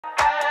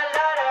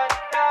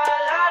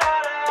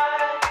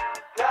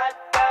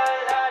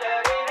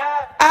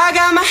I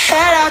got my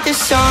head out the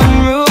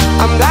sunroof,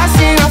 I'm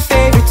blasting our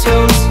favorite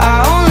tunes. I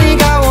only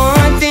got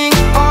one thing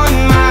on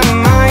my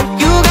mind.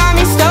 You got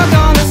me stuck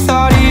on the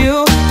thought of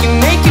you.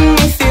 You're making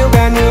me feel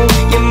brand new.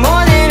 You're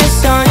more than a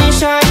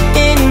sunshine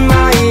in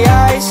my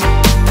eyes.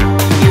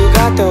 You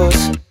got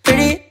those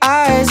pretty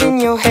eyes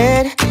in your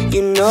head,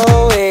 you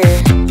know it.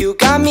 You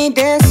got me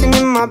dancing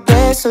in my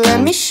bed, so let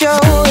me show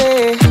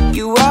it.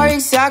 You are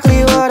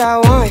exactly what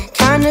I want,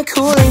 kinda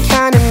cool and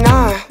kinda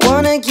not.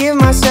 Wanna give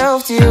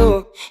myself to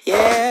you,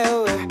 yeah.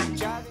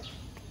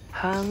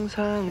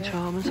 항상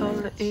처음은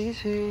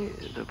설레이지.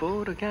 널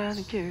보러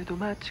가는 길도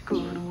마치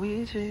구름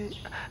위지.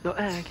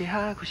 너에게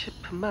하고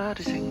싶은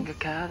말을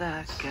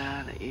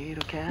생각하다가 나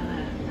이렇게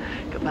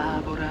그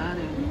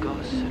바보라는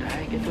것을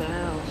알게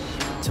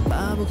되었어. 참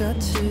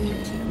바보같이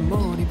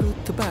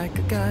머리부터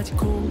발끝까지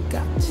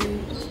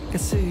콩깍지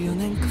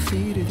가스연한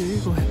커피를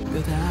들고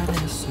햇볕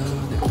아래서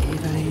널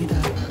기다리다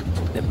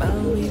내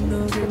마음이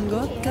녹은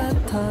것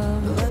같아.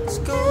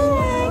 Let's go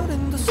out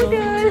in the sun.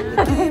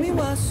 Baby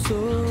왔어.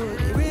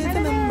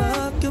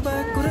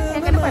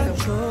 Yang kat depan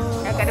tu.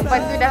 Yang kat depan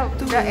tu dah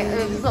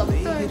absorb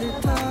betul.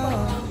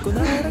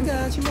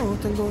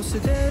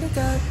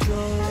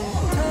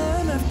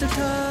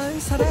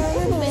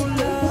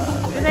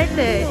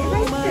 Excited.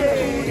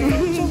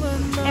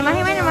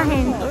 Mahin mana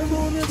Mahin?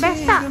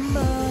 Best tak?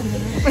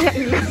 Banyak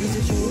gila.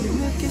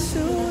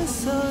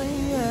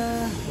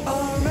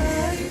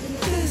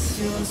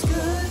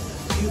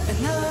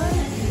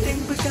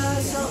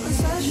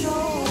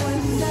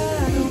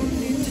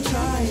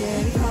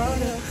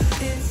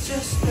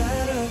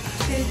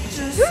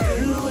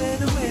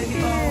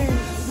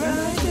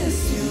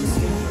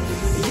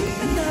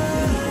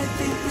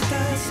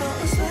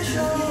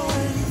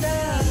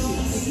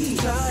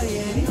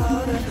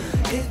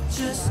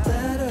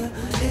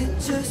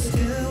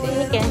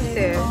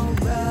 Cancer.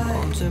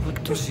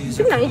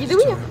 Senang je kita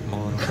punya.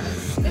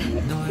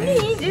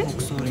 Ni je.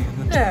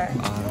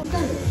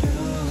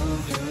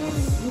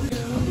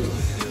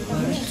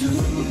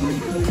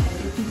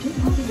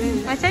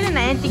 Macam mana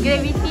nak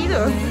anti-gravity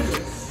tu?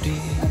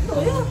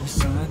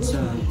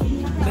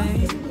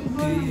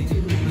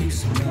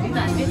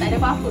 Dia tak ada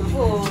apa-apa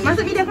pun.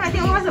 Masuk video aku nak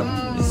tengok masuk.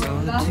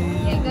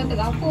 Yang tu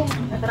terapung.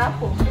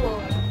 Terapung pun.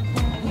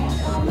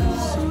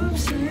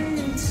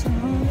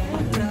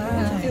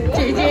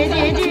 Cik.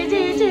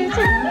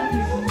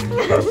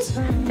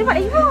 Cepat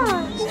Iva.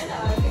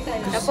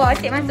 Tak apa,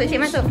 cik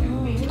masuk.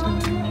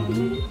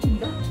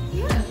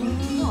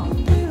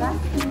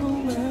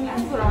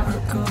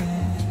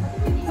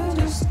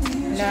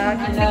 Lah,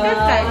 kita kan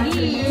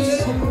sekali.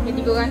 Yang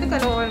 3 orang tu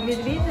kalau orang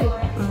beza-beza.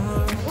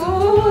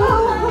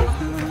 Oh.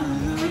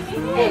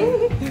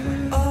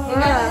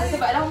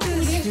 Sebab lampu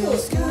dia tu.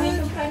 Main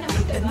tu kan nak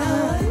tak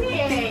nak.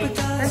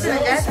 Rasa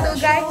nak jatuh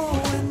guys.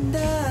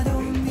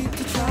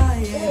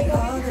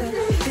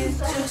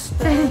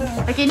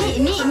 Okay,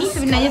 ni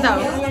sebenarnya tau.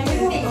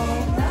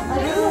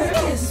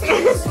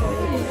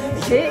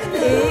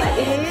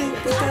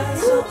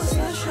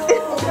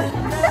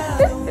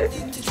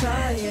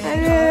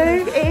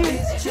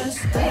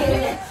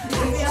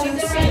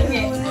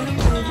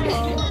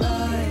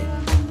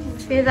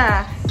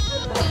 Beza.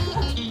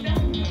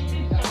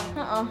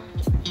 Wow.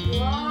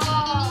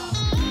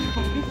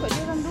 Kok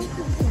dia orang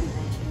dulu.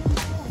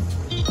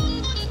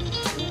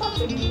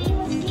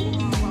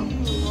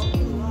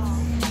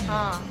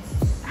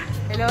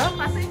 Hello?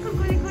 Masa ikut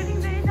guling-guling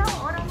dari dalam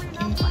orang boleh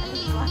nampak di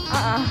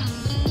luar.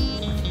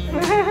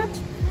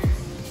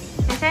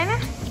 Macam mana?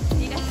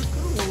 Dia dah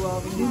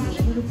keluar benda.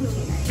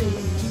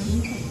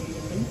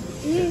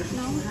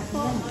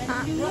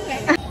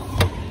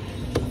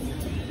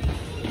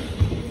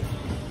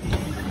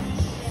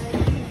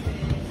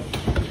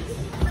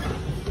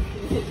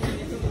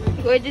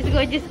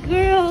 Gorgeous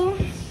girl.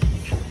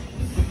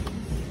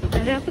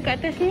 Ada apa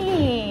kat atas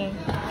ni?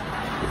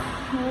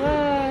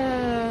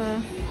 Wow.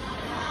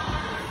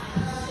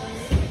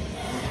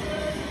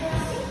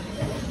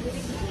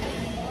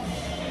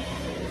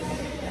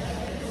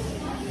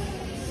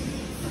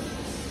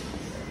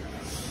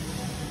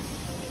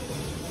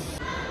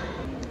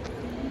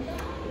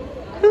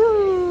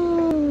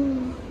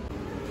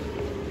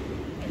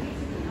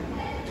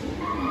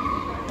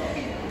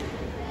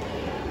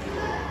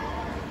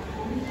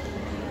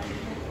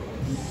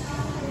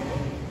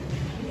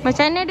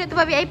 Macam mana duduk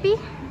tempat VIP?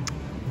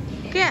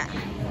 Okey tak?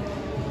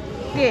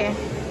 Okey.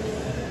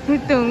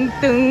 Tung.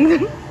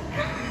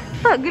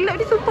 Tak gelap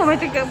dia sumpah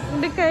macam kat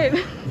dekat.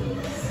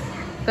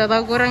 Tak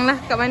tahu korang lah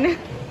kat mana.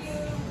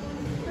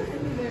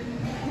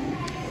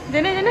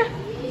 Jana.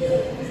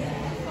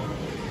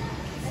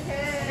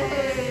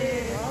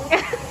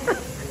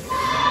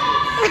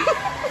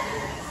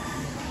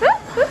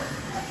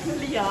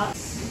 Lihat.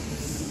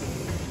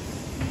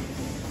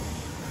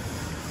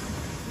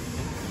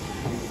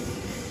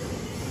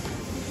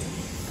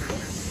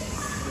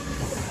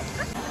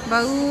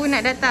 Baru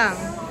nak datang.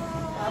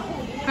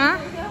 Ha?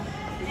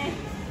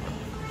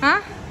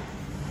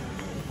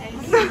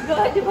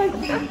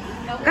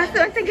 Kasut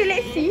macam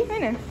Galaxy.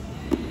 Mana?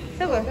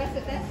 Siapa?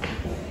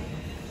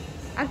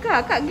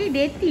 Akak pergi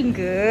dating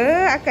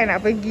ke? Akak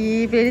nak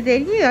pergi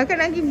Planetarium? Akak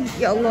nak pergi,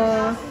 ya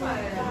Allah.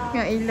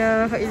 Ya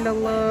ilaha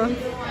illallah.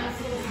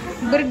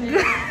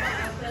 Burger.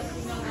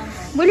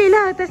 Boleh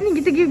lah atas ni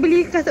kita pergi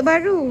beli kasut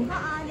baru.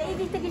 Jadi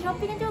kita pergi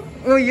shopping kan jom.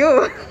 Oh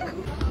yo.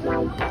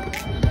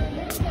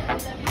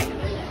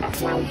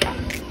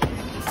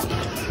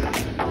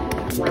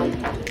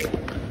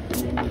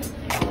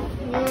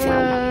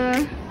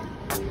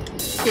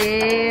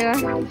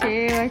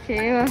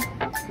 Cewa.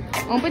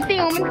 Orang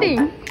penting. Orang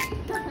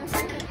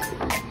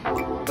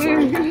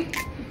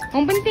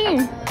penting.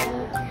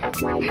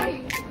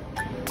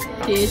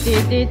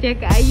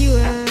 Cik Ayu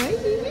lah.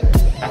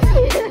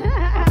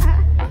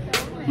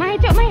 Mai,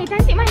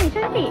 cantik.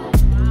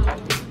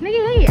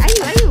 Lagi.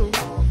 Ayu.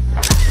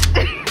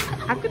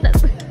 Aku tak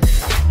tahu.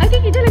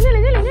 Okay, jalan.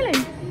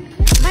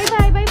 Bye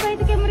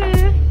to kamera.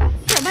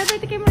 Cak, bye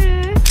to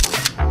kamera.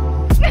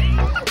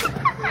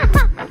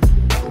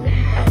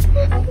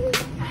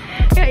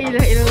 Ya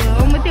ilah.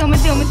 Orang penting.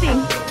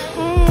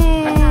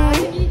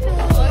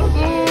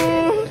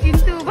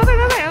 Pintu.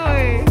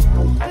 Bye.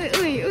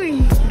 Oi.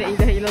 La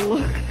ilaha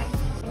illallah.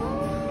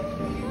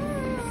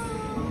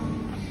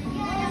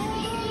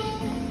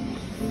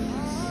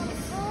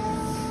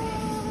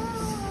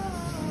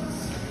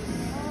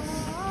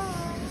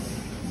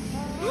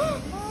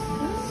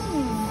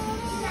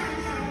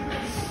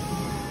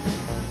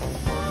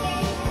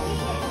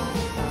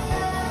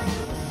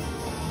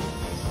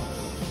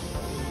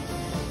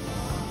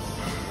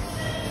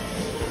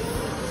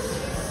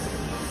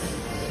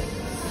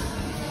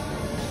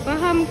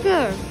 Faham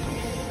ke?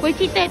 Boleh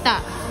cerita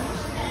tak?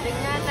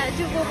 Dengan nak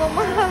cuba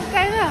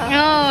memahamkan lah.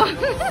 Oh.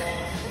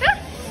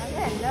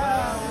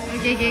 Janganlah.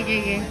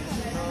 Okay.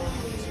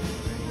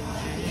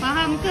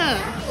 Faham ke?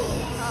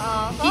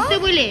 Apa? Cerita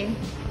boleh?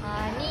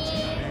 Ni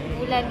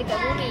bulan dekat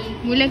bumi.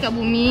 Bulan kat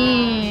bumi.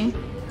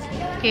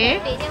 Okay.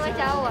 Cantiknya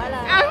macam awak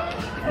lah.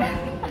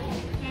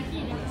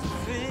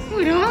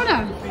 Dah faham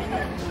dah?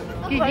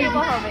 Apa dah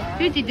faham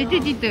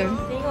Cerita.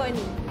 Tengok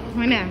ni.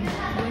 Mana?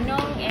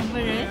 Gunung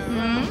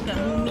Everest kat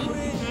bumi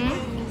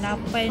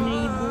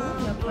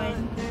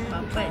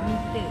 8,084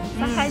 meter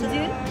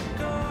sahaja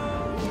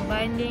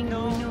berbanding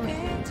gunung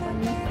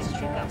Everest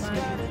kat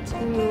Mari.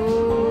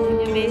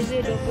 Punya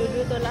beza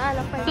 22 tolak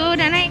lah 8. So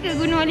dah naik ke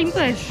Gunung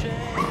Olympus?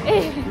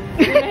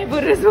 Gunung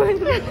Everest pun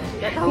tak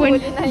tahu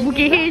boleh naik.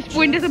 Bukit H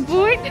pun dah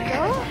sebut.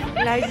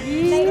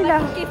 Lagi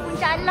lah. Bukit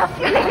Puncak Alam.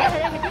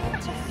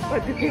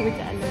 Bukit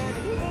Puncak Alam.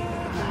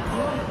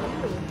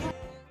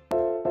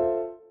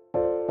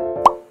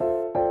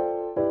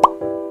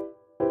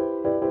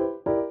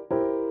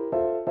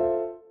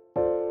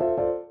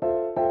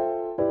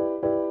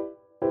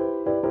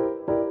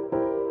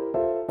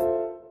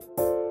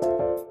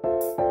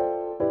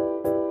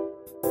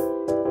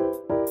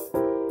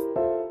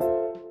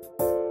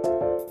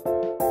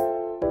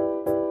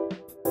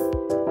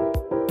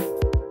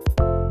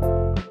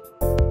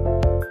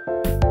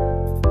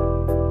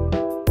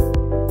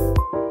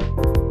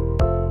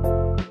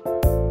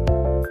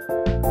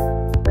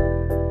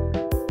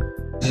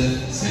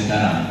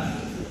 Sekarang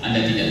anda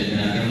tidak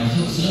dibenarkan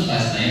masuk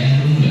selepas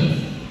tayangan bermula.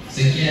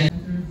 Sekian.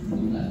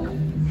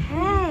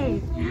 Hey.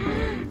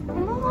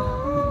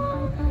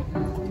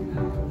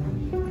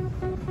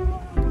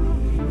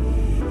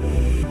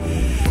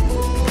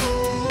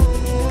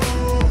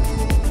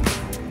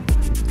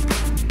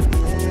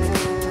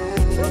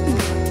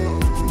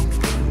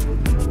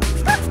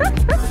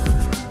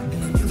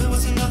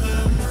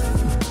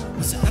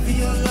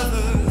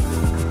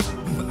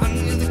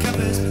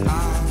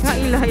 La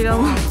ilaha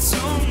illallah.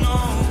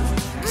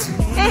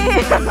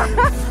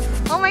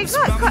 Oh my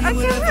god, caught on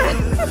camera.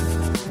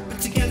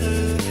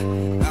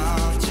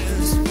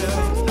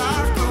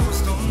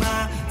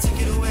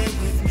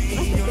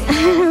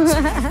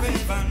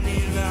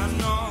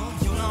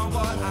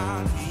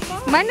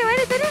 Mana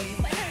tadi?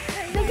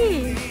 Lagi.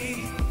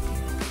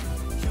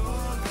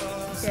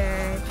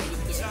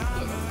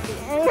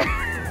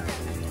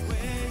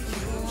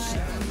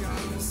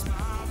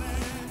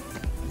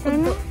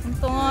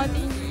 Untung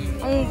tinggi.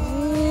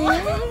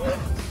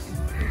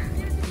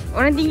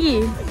 Orang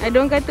tinggi?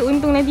 Ada orang kata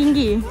untunglah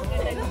tinggi.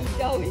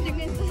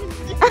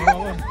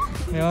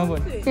 Memang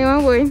Memang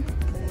pun.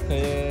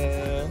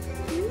 saya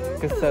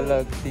kesal lah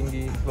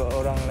tinggi sebab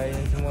orang lain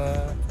semua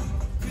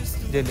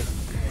jealous.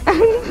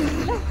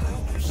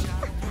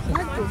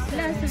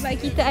 Baguslah sebab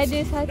kita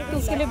ada satu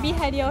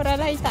kelebihan yang orang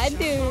lain tak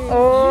ada.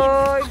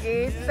 Oh,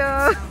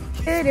 gitu.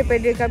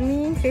 Daripada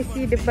kami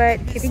sesi debat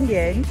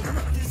ketinggian.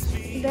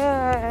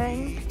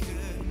 Dan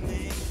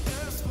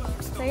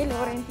saya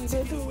lah orang yang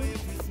tidur tu.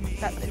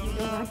 Tak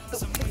tidur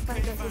masuk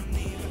kepada tu.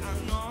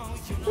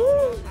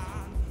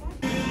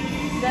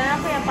 Dan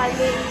apa yang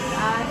paling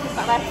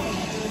cepat basi?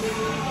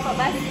 Cepat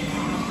basi.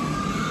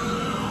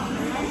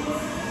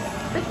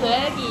 Betul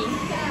lagi.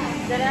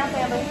 Jalan apa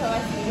yang paling cepat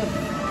basi?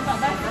 Cepat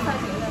basi apa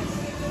je?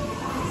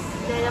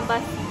 Jalan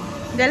basi.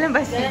 Jalan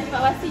basi. Jalan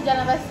cepat basi,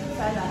 jalan basi.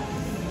 Salah.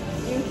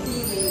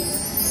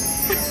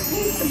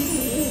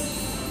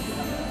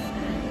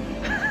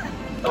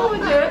 Oh,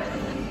 betul.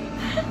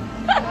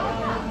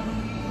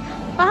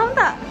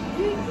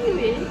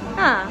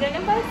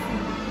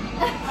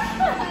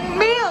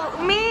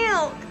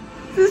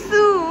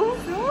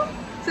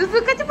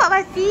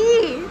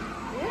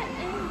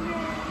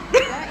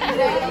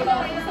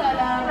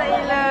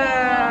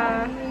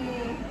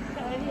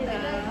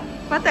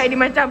 Otak dia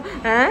macam,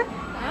 ha?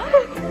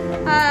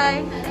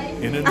 Hai.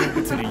 In an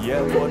Uber to the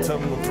airport,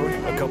 terminal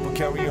 3, a couple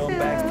carry-on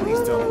bags,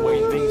 please don't weigh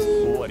these.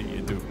 What do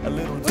you do? A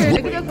little Weh, too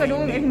lagi aku ada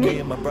orang kat Me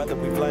sini. and my brother,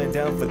 we flying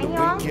down for the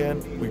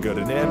weekend. We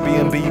got an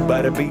Airbnb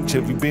by the beach.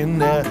 Have you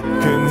been there?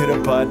 Couldn't hit a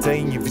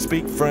party if you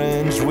speak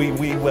French.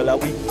 Well, are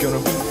we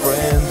gonna be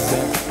friends?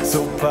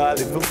 So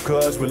pilot, of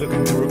course, we're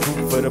looking to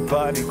recruit for the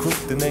party crew.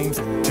 The name's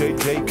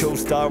JJ,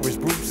 co-star is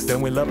Bruce. Then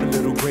we love a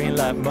little green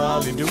like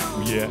Molly do.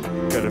 Yeah,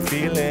 got a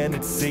feeling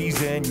it's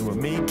season. You and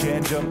me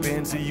can jump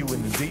in, see you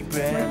in the deep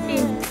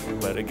end.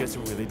 But I guess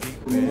it really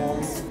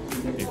depends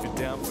if you're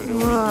down for the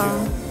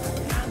Wow. weekend.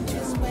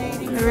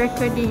 A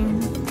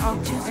recording of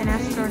an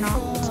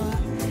astronaut.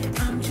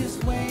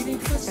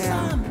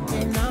 Yeah.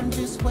 Gila, I'm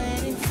just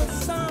waiting for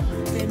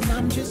something.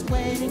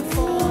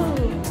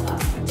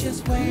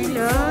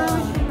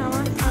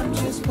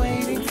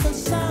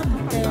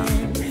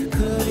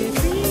 Could it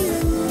be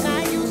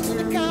not used to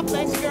the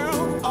complex,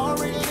 girl?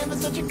 Already live in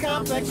such a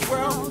complex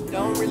world.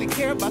 Don't really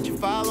care about your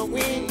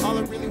following. All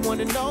I really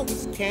wanna know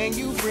is, can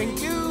you bring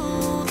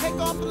you? Take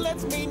off the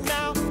let's meet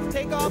now.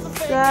 Take off the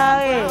fake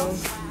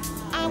eyebrows.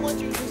 I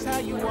want you just how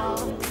you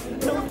are.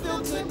 No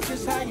filter,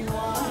 just how you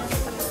are.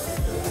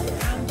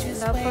 I'm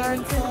just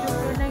waiting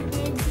for.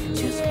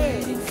 Just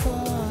waiting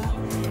for.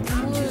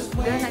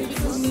 dah nak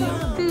tidur ni.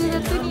 Itu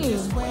aku ni.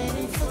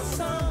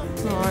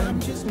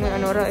 Dengan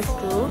Nora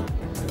itu.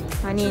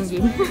 Ha ni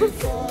enjin.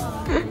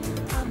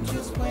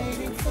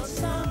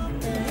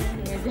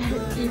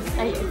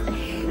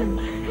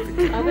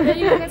 Apa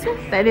tadi orang kata?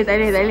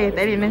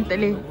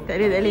 Tak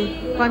boleh.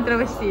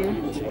 Kontroversi.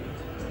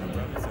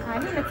 Ha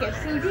ni dah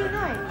kapsul dia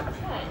kan?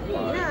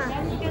 Nah.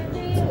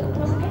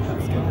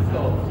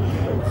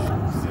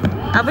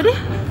 Apa dia?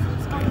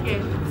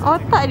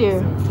 Otak dia.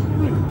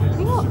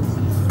 Tengok.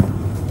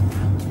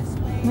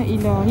 Nak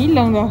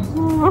hilang dah.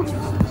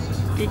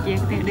 Okay,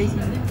 aku tengok dari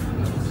sini.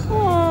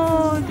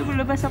 Oh, tu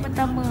pelepasan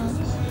pertama.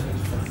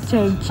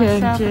 Ceng.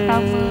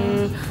 pertama.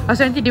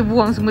 Pasal nanti dia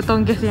buang semua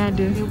tong gas yang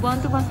ada. Dia buang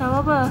tu pasal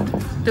apa?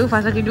 Tu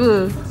fasa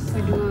kedua.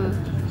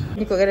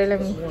 Ni kot kat dalam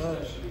ni.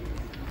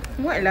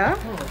 Muatlah.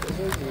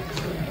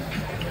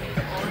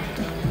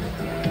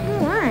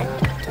 Muat.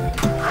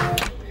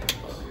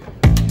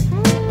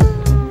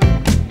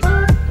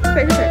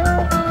 Cepat.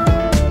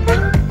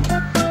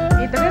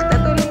 Tapi aku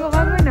tak tahu lima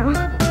orang mana.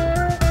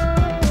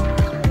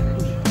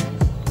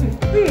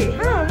 Weh,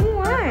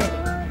 muat.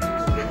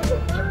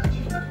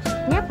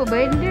 Ni apa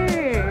benda?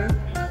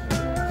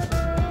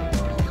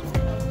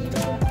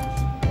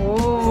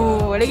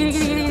 Oh, lagi.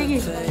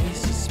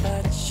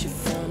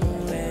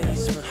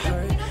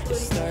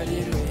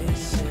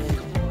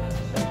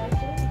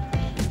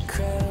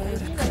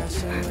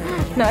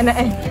 Nak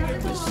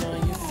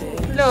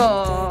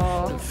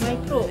Loh.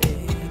 Mikro.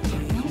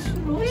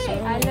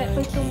 Alat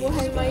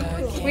pertumbuhan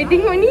mikro. Weh,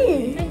 tengok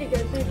ni. Mana dia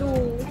kata tu?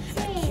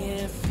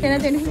 Saya nak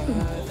tengok ni.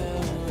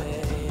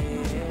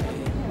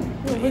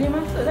 Oh, boleh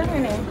masuk tangan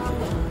ni.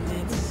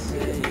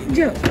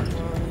 Sekejap.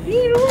 Ni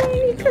ruang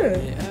ni ke?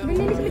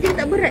 Benda ni semua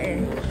tak berat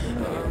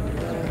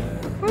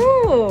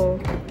Oh.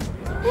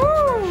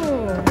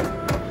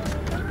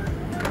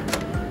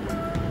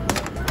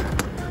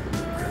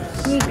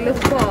 Ni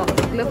glove box.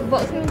 Glove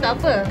box ni untuk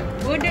apa?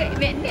 Bodoh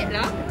magnet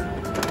lah.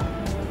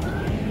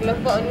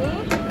 Glove box ni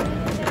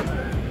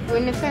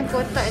gunakan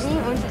kotak ni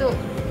untuk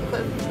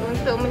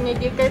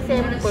menyediakan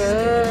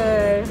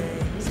sampel.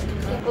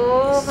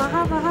 Oh,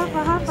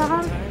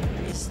 faham.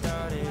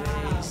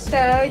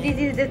 So, this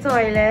is the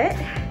toilet.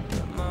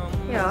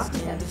 Ya.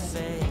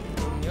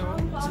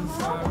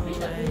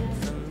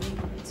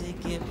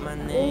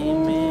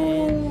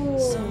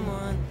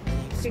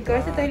 Kau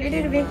rasa toilet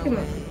dia ada vacuum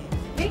tak?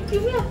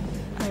 Vacuum lah.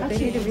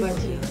 Toilet dia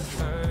vacuum.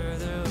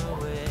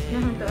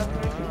 Nah, untuk apa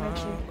vacuum?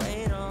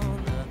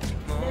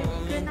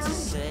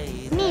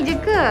 Ni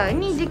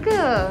je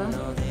ke?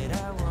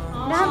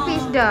 Dah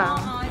habis dah.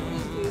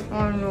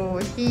 Oh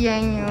no,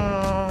 siangnya.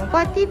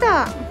 Party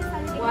tak?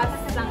 Puas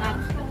sangat.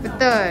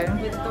 Betul.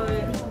 Betul.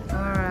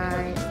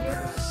 Alright.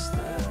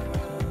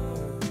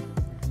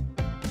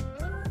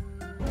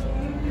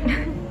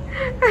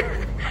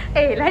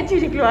 Laju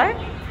dia keluar.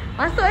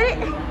 Masuk adik.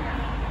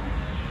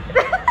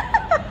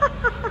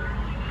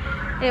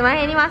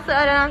 Mahir ni masuk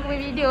lah dalam aku punya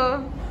video.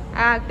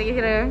 Aku tak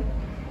kira.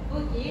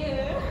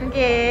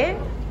 Okay.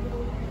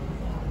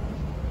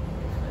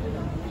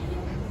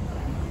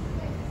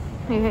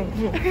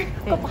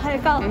 Kau pahal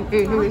kau.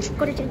 Kau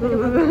dah cakap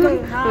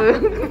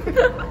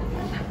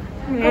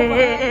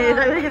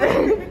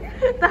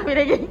tak boleh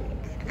lagi.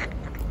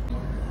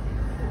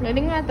 Nak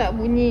dengar tak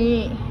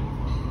bunyi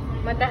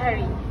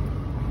matahari?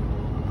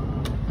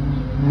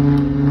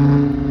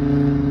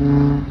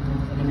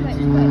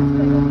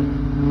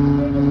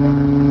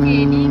 Okay,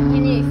 ni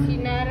bunyi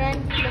sinaran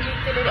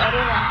kilometer dari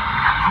aurora.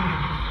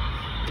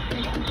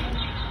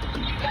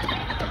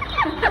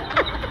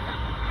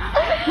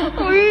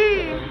 Ui.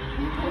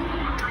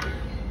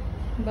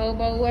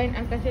 Bau-bauan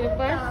angkasa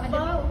lepas.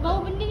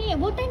 Bau benda ni,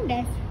 bau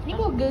tandas. Ni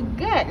bau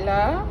gegat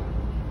lah.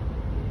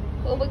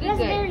 Bau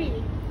bergegat. Raspberry.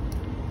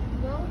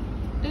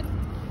 Tu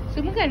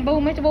Semua kan bau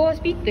macam bau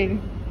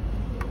hospital.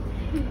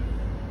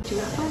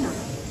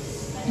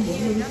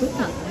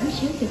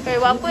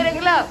 Buat apa dah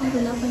gelap?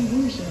 Kenapa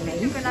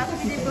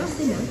tiba?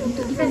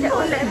 Sejak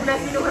online dah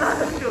minum orang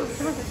tu.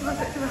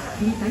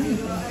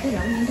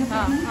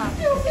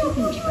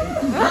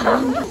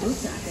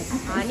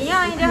 Ni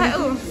yang jahat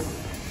tu.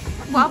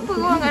 Buat apa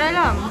korang kat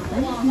dalam?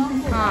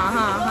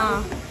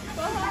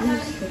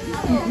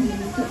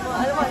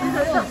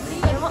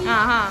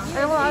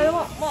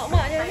 Alamak,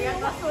 mak dia ni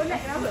solat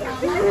kenapa?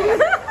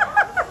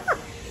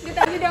 Dia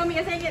tak dia ambil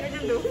yang saya ingat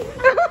macam tu.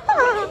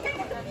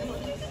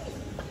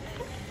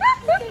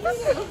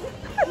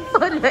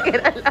 Solat kat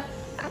dalam.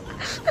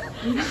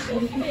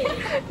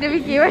 Dia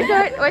fikir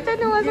macam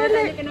mana orang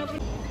solat.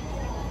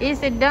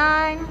 It's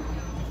done.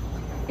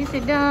 It's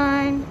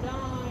done.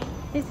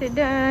 It's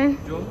done.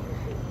 Jom.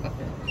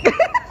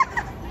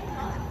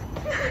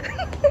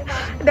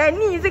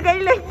 Dani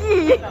sekali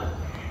lagi.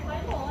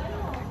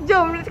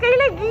 Jom sekali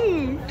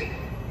lagi.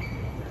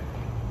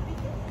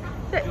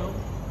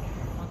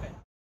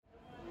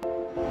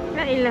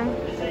 Nak hilang.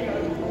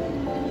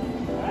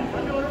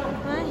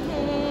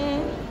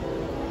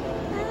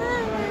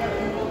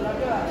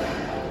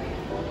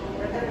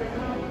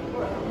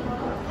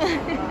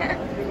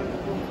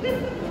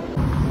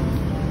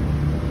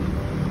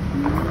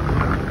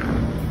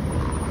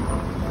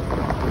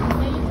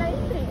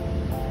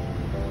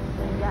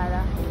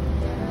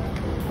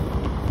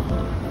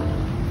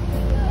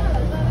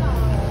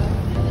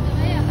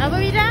 Apa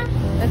bilang?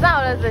 Tak tahu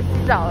lah, tak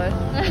tahu lah.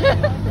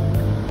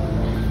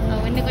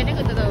 Benda kau nak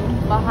tak tahu.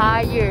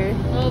 Bahaya.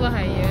 Oh,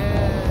 bahaya.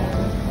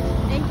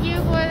 Thank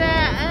you for the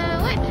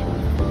what?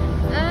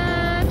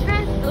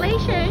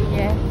 Translation.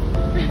 Yeah.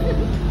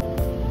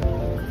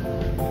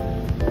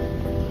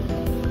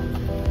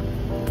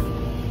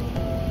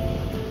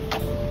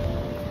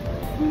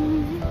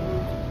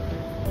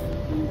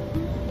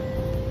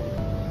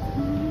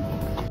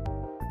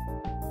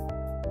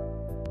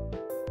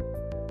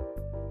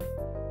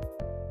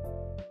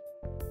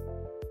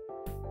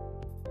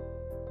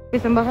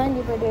 Persembahan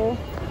daripada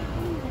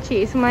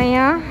Cik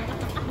Sumaya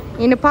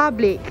in the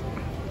public.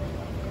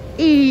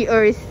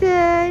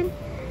 Orson.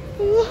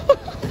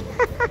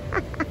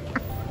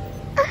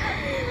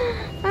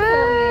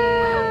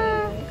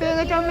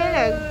 Kau comel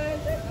lah.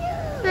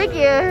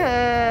 Lagi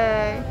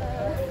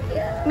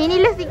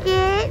mini love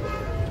sikit.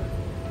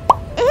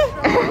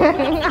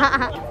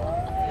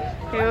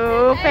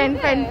 Yo, fan.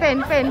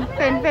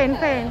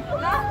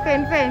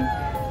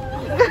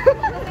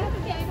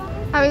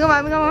 Ambil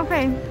gambar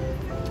fan.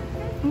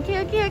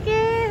 Okey. 1,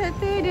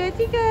 2,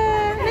 3.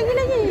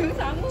 Lagi.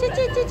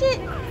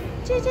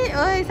 Cicit.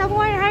 Oi,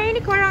 semua hari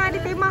ni korang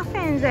ada tema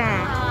fans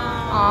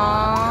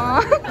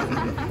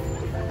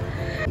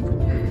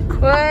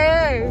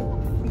Woi.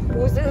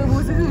 Busa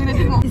nak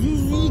tengok.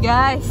 Zizi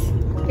guys.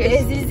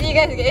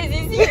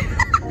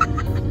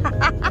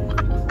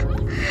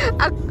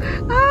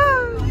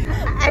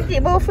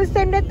 Asyik bawa first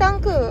time datang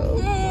ke?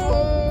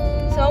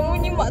 Sama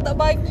ni mak tak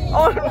bagi.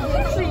 Oh,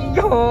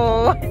 siap.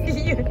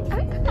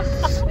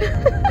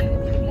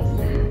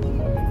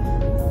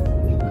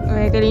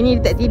 Kali ni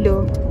dia tak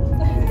tidur.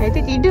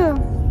 Itu tidur.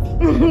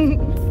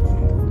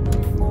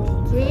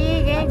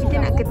 Okay kan, kita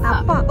nak ke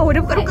tapak. Oh, dah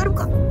buka.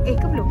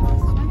 Ke belum?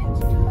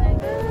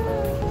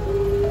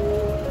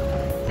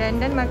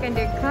 Dan makan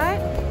dekat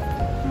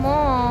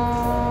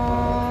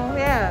mall.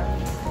 Ya.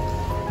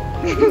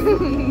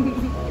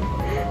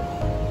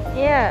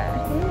 Ya.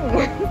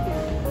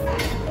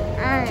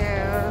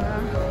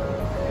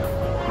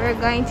 We're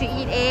going to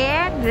eat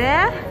at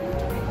the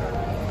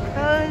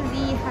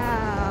cozy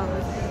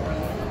house.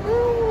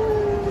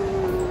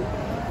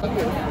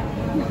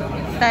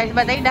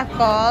 Sebab tadi dah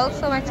call,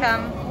 so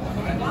macam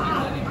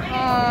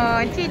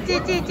cik.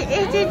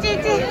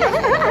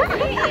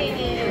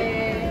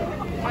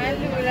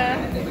 Malu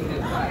lah.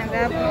 Ada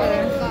apa?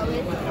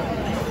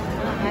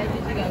 Ada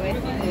juga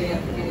western.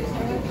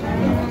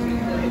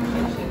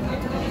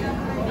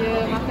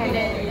 Dia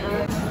makanan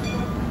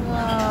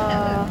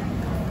wah.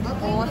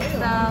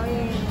 Mosa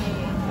weh.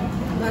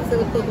 Masa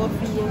untuk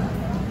kopi.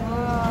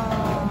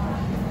 Wah.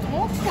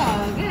 Mosa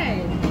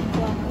kan?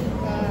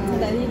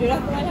 Tadi dia dah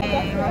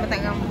makan. Mama tak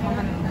ngam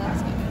makan.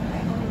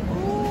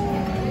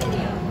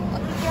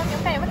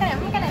 Okey,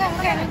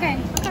 makan.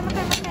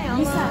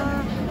 Bisa.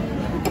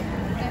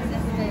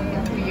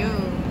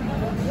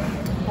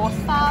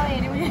 Mosa weh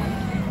ni punya.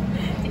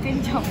 Chicken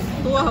chop.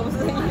 Tua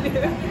maksudnya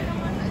dia.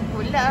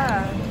 Pula.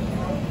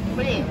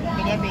 Boleh?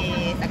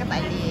 Habis. Takkan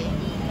tak boleh.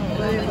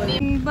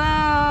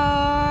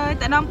 Bye.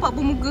 Tak nampak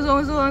pun muka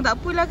seorang-seorang. Tak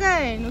apalah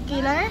kan? Okey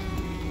lah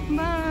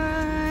Bye.